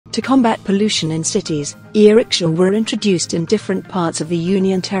To combat pollution in cities, e-rickshaw were introduced in different parts of the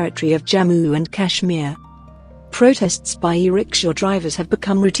Union Territory of Jammu and Kashmir. Protests by e-rickshaw drivers have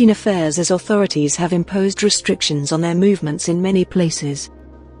become routine affairs as authorities have imposed restrictions on their movements in many places.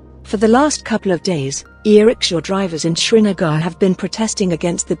 For the last couple of days, e-rickshaw drivers in Srinagar have been protesting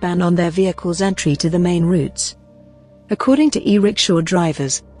against the ban on their vehicles' entry to the main routes. According to e-rickshaw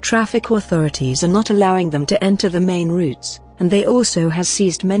drivers, traffic authorities are not allowing them to enter the main routes, and they also has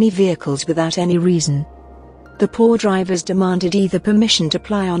seized many vehicles without any reason. The poor drivers demanded either permission to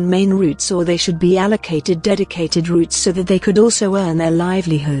ply on main routes or they should be allocated dedicated routes so that they could also earn their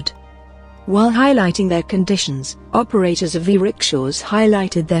livelihood. While highlighting their conditions, operators of e-rickshaws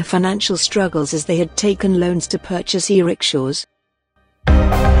highlighted their financial struggles as they had taken loans to purchase e-rickshaws.